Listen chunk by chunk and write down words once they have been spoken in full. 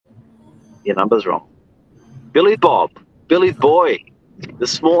Your number's wrong. Billy Bob, Billy Boy,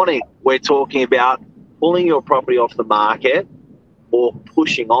 this morning we're talking about pulling your property off the market or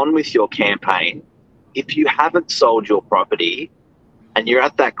pushing on with your campaign. If you haven't sold your property and you're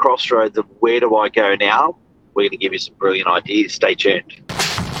at that crossroads of where do I go now, we're going to give you some brilliant ideas. Stay tuned.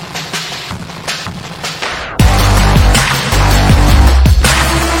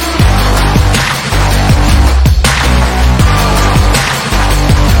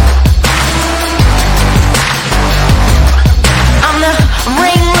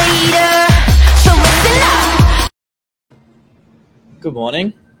 Good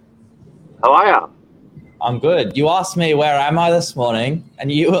morning. How are you? I'm good. You asked me where am I this morning,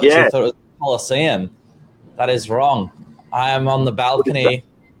 and you actually thought it was the Colosseum. That is wrong. I am on the balcony,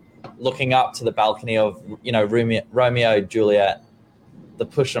 looking up to the balcony of, Romeo, Juliet, the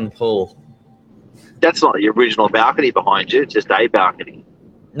push and pull. That's not the original balcony behind you, it's just a balcony.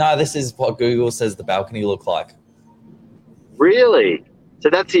 No, this is what Google says the balcony looked like. Really?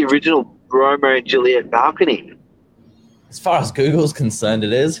 So that's the original Romeo and Juliet balcony? As far as Google's concerned,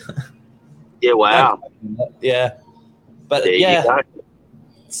 it is. Yeah, wow. Yeah. But there yeah, you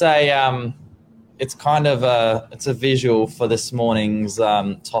go. it's kind of it's a visual for this morning's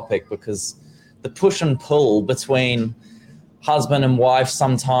topic, because the push and pull between husband and wife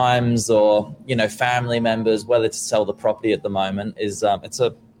sometimes, or, family members, whether to sell the property at the moment is, it's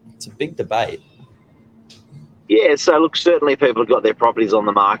a big debate. Yeah, so look, certainly people have got their properties on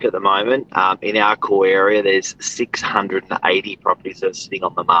the market at the moment. In our core area, there's 680 properties that are sitting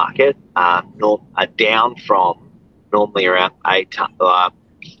on the market, down from normally around 800.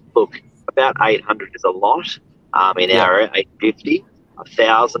 Look, about 800 is a lot. In our area, 850,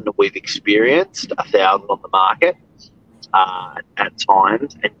 1,000 that we've experienced, 1,000 on the market at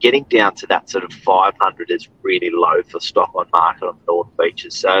times, and getting down to that sort of 500 is really low for stock on market on the North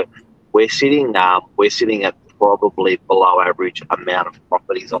Beaches. So we're sitting at probably below average amount of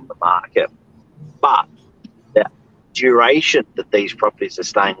properties on the market. But the duration that these properties are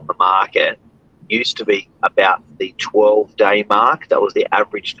staying on the market used to be about the 12-day mark. That was the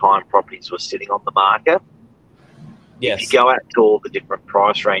average time properties were sitting on the market. Yes. If you go out to all the different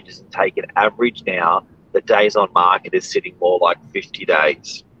price ranges and take an average now, the days on market is sitting more like 50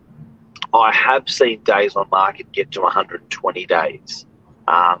 days. I have seen days on market get to 120 days.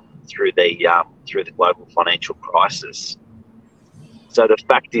 Through the global financial crisis. So the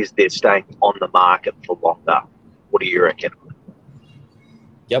fact is they're staying on the market for longer. What do you reckon?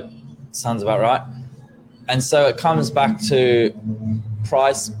 Yep, sounds about right. And so it comes back to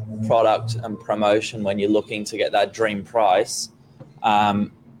price, product, and promotion when you're looking to get that dream price. We're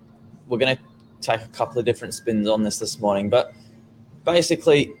going to take a couple of different spins on this morning, but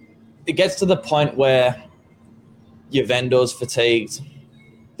basically it gets to the point where your vendor's fatigued.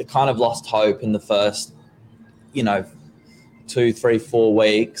 They kind of lost hope in the first, 2, 3, 4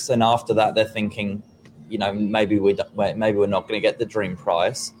 weeks. And after that, they're thinking, maybe we're not going to get the dream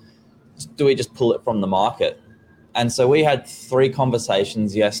price. Do we just pull it from the market? And so we had 3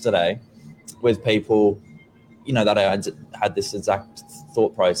 conversations yesterday with people, that I had this exact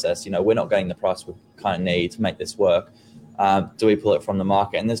thought process. We're not getting the price we kind of need to make this work. Do we pull it from the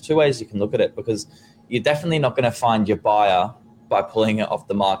market? And there's 2 ways you can look at it, because you're definitely not going to find your buyer by pulling it off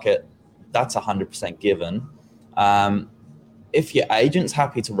the market. That's 100% given. If your agent's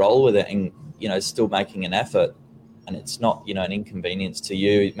happy to roll with it and, still making an effort, and it's not, an inconvenience to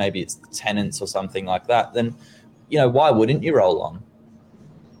you, maybe it's the tenants or something like that, then, why wouldn't you roll on?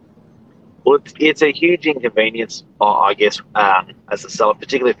 Well, it's a huge inconvenience, I guess, as a seller,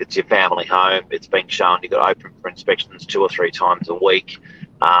 particularly if it's your family home. It's been shown you've got to open for inspections 2 or 3 times a week.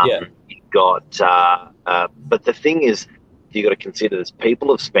 You've got, but the thing is, you got to consider this.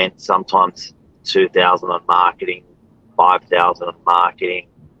 People have spent sometimes 2,000 on marketing, 5,000 on marketing,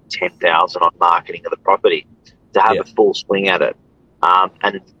 10,000 on marketing of the property to have a full swing at it.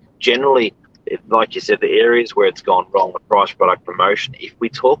 And generally, like you said, the areas where it's gone wrong, the price, product, promotion. If we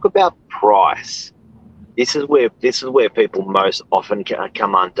talk about price, this is where people most often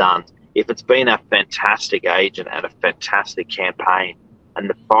come undone. If it's been a fantastic agent and a fantastic campaign, and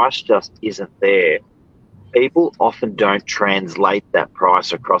the price just isn't there, people often don't translate that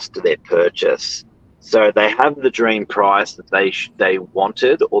price across to their purchase. So they have the dream price that they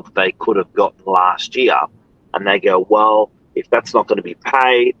wanted or that they could have got last year, and they go, well, if that's not going to be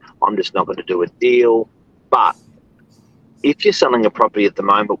paid, I'm just not going to do a deal. But if you're selling a property at the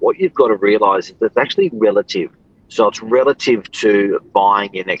moment, what you've got to realise is it's actually relative. So it's relative to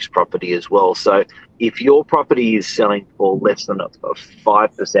buying your next property as well. So if your property is selling for less than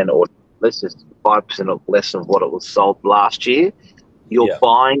 5% or let's just 5% or less of what it was sold last year, Your Yeah.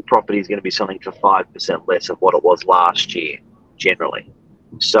 buying property is going to be selling for 5% less of what it was last year, generally.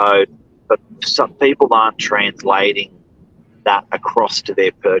 So, but some people aren't translating that across to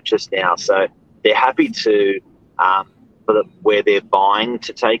their purchase now. So they're happy to, where they're buying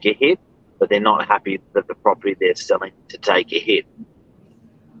to take a hit, but they're not happy that the property they're selling to take a hit.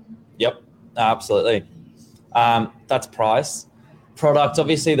 Yep, absolutely. That's price. Product,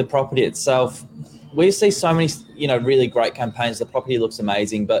 obviously the property itself. We see so many, really great campaigns. The property looks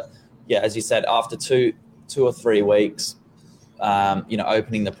amazing, but yeah, as you said, after two or 3 weeks,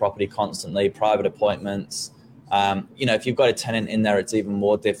 opening the property constantly, private appointments. If you've got a tenant in there, it's even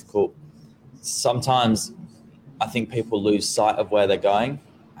more difficult. Sometimes I think people lose sight of where they're going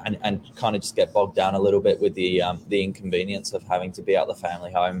and kind of just get bogged down a little bit with the inconvenience of having to be out the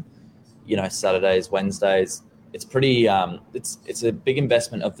family home, Saturdays, Wednesdays. It's pretty, it's a big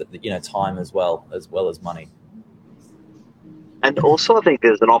investment of time as well as money. And also I think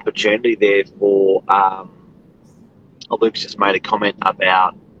there's an opportunity there for, Luke's just made a comment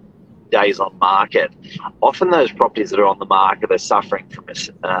about days on market. Often those properties that are on the market are suffering from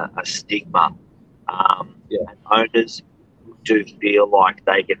a stigma. And owners do feel like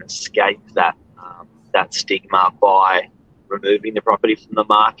they can escape that stigma by removing the property from the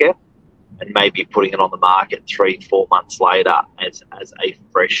market and maybe putting it on the market 3-4 months later as a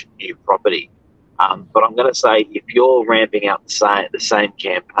fresh new property. But I'm going to say, if you're ramping up the same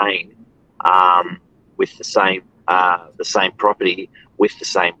campaign with the same property with the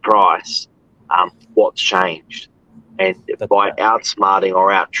same price, what's changed? And by outsmarting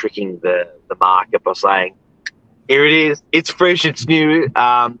or out tricking the market by saying, here it is, it's fresh, it's new,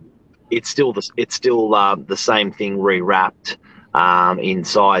 it's still the same thing rewrapped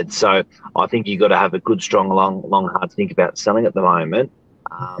inside. So I think you've got to have a good, strong, long, hard think about selling at the moment.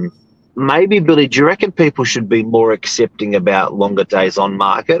 Maybe, Billy, do you reckon people should be more accepting about longer days on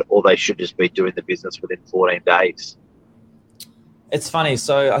market, or they should just be doing the business within 14 days? It's funny.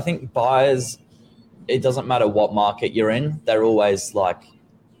 So I think buyers, it doesn't matter what market you're in, they're always like,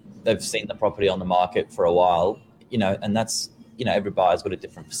 they've seen the property on the market for a while, and that's, every buyer's got a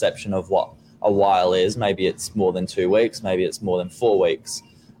different perception of what a while is. Maybe it's more than 2 weeks, maybe it's more than 4 weeks.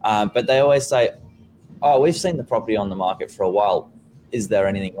 But they always say, oh, we've seen the property on the market for a while. Is there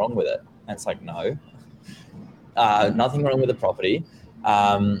anything wrong with it? And it's like, no, nothing wrong with the property.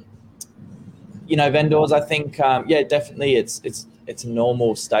 Vendors, I think, definitely it's a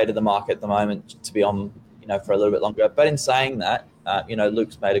normal state of the market at the moment to be on, for a little bit longer. But in saying that,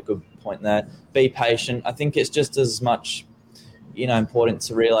 Luke's made a good point there. Be patient. I think it's just as much, important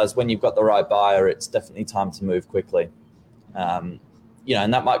to realize when you've got the right buyer, it's definitely time to move quickly. And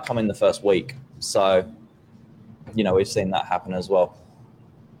that might come in the first week. So, we've seen that happen as well.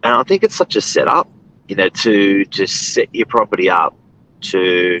 And I think it's such a setup, to set your property up,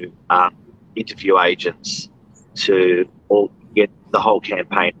 to interview agents, to get the whole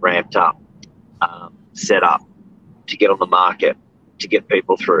campaign ramped up, set up, to get on the market, to get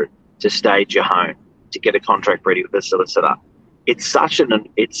people through, to stage your home, to get a contract ready with a solicitor. It's such an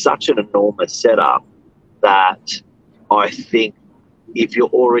enormous setup that I think if you're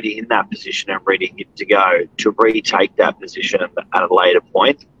already in that position and ready to go, to retake that position at a later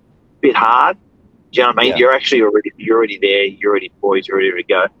point, a bit hard. Do you know what I mean? Yeah. You're already there. You're already poised. You're ready to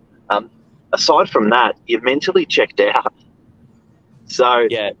go. Aside from that, you're mentally checked out. So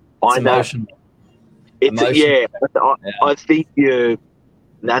yeah, I know emotional. I think and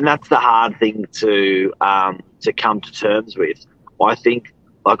that's the hard thing to come to terms with. I think,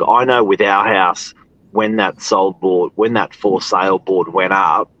 I know with our house, when that for sale board went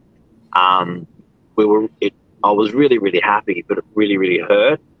up, I was really, really happy, but it really, really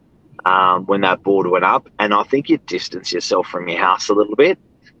hurt when that board went up. And I think you distance yourself from your house a little bit.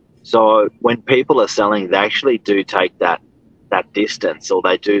 So when people are selling, they actually do take that distance, or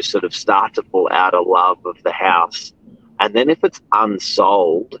they do sort of start to pull out of love of the house. And then if it's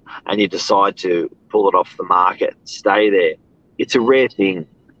unsold and you decide to pull it off the market, stay there, it's a rare thing.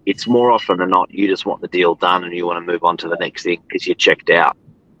 It's more often than not, you just want the deal done and you want to move on to the next thing because you're checked out.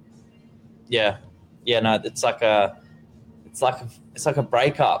 Yeah. Yeah, no, it's like a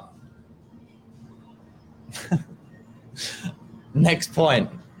breakup. Next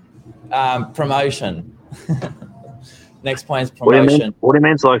point. Promotion. Next point is promotion. What do you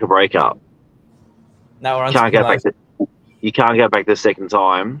mean it's like a breakup? No, we're on you can't go back the second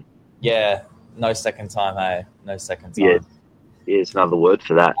time. Yeah, no second time, hey? No second time. Yeah, it's another word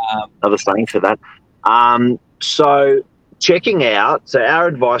for that. Another saying for that. So checking out. So our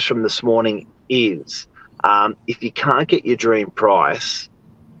advice from this morning is, if you can't get your dream price,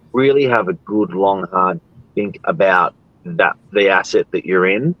 really have a good, long, hard think about that the asset that you're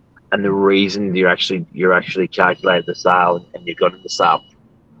in and the reason you're actually calculated the sale and you got in the sale.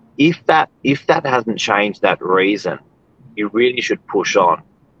 If that hasn't changed that reason, you really should push on.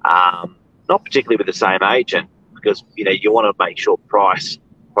 Not particularly with the same agent, because you want to make sure price,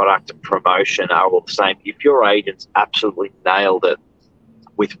 product, and promotion are all the same. If your agent's absolutely nailed it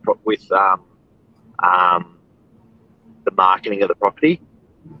with the marketing of the property,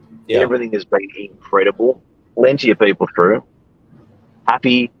 everything has been incredible. Plenty of people through,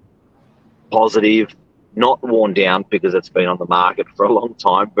 happy, positive, not worn down because it's been on the market for a long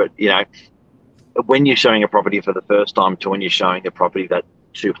time. But when you're showing a property for the first time to when you're showing a property that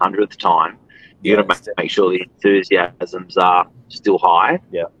 200th time, you got to make sure the enthusiasms are still high.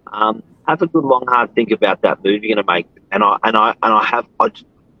 Yeah. Have a good long hard think about that move you're going to make. I've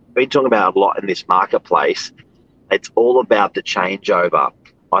been talking about a lot in this marketplace. It's all about the changeover.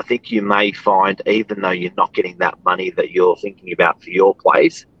 I think you may find, even though you're not getting that money that you're thinking about for your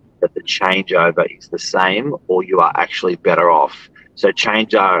place, that the changeover is the same, or you are actually better off. So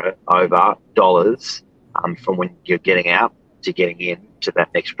change over dollars from when you're getting out to getting in to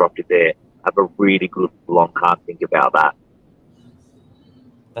that next property there. Have a really good long hard think about that.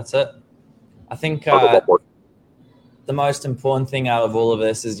 That's it. I think the most important thing out of all of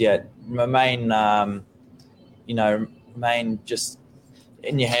this is remain just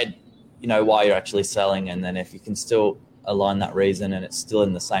in your head, why you're actually selling, and then if you can still align that reason and it's still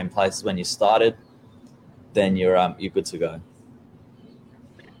in the same place as when you started, then you're good to go.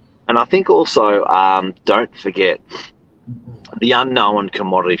 And I think also don't forget the unknown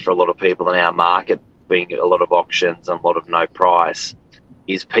commodity for a lot of people in our market, being a lot of auctions and a lot of no price,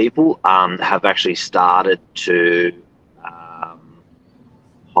 is people have actually started to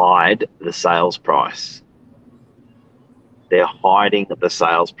hide the sales price. They're hiding the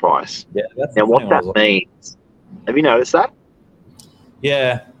sales price. Yeah, that's now what that means. Have you noticed that?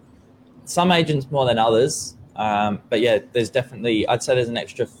 Yeah, some agents more than others, but there's definitely, I'd say there's an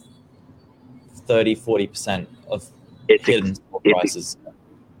extra 30-40% of hidden prices.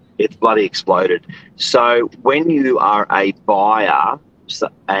 It's bloody exploded. So when you are a buyer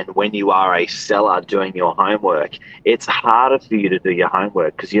and when you are a seller doing your homework, it's harder for you to do your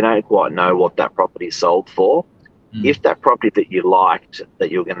homework because you don't quite know what that property is sold for. If that property that you liked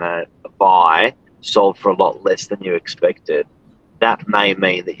that you're going to buy sold for a lot less than you expected, that may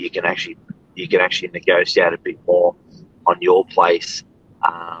mean that you can actually negotiate a bit more on your place,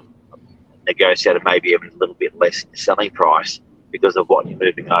 negotiate maybe even a little bit less in the selling price because of what you're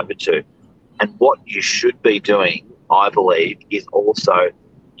moving over to. And what you should be doing, I believe, is also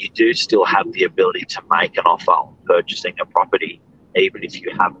you do still have the ability to make an offer on purchasing a property, even if you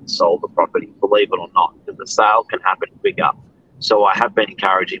haven't sold the property, believe it or not, because the sale can happen quicker. So I have been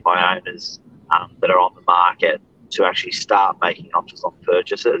encouraging my owners that are on the market to actually start making offers on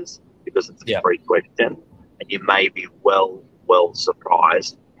purchases because it's a free question, and you may be well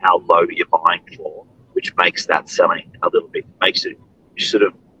surprised how low you're buying for, which makes that selling a little bit, makes it sort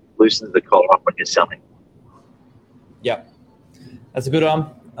of loosens the collar up when you're selling. Yep. That's a good one.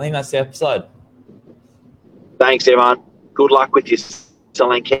 I think that's the episode. Thanks, everyone. Good luck with your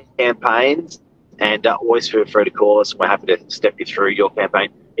selling campaigns, and always feel free to call us. We're happy to step you through your campaign,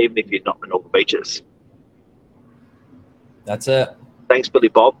 even if you're not in all the beaches. That's it. Thanks, Billy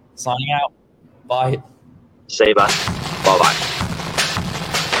Bob. Signing out. Bye. See you, bud. Bye-bye.